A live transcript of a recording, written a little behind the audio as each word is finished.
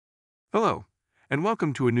Hello, and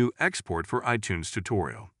welcome to a new Export for iTunes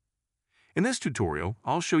tutorial. In this tutorial,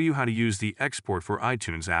 I'll show you how to use the Export for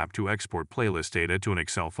iTunes app to export playlist data to an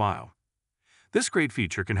Excel file. This great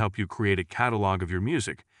feature can help you create a catalog of your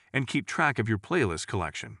music and keep track of your playlist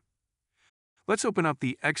collection. Let's open up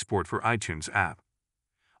the Export for iTunes app.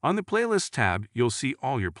 On the Playlists tab, you'll see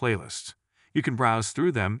all your playlists. You can browse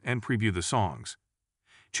through them and preview the songs.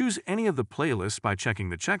 Choose any of the playlists by checking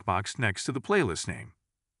the checkbox next to the playlist name.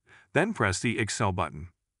 Then press the Excel button.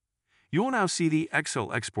 You will now see the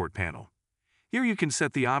Excel Export panel. Here you can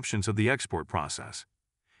set the options of the export process.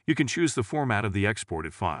 You can choose the format of the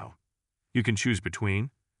exported file. You can choose between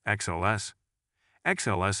XLS,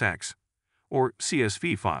 XLSX, or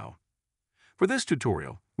CSV file. For this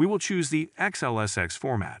tutorial, we will choose the XLSX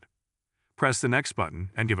format. Press the Next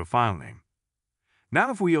button and give a file name. Now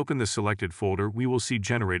if we open the selected folder, we will see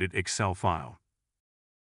generated Excel file.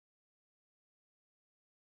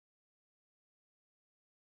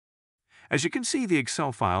 As you can see, the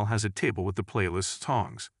Excel file has a table with the playlist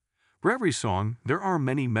songs. For every song, there are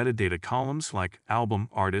many metadata columns like album,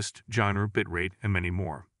 artist, genre, bitrate, and many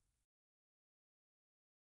more.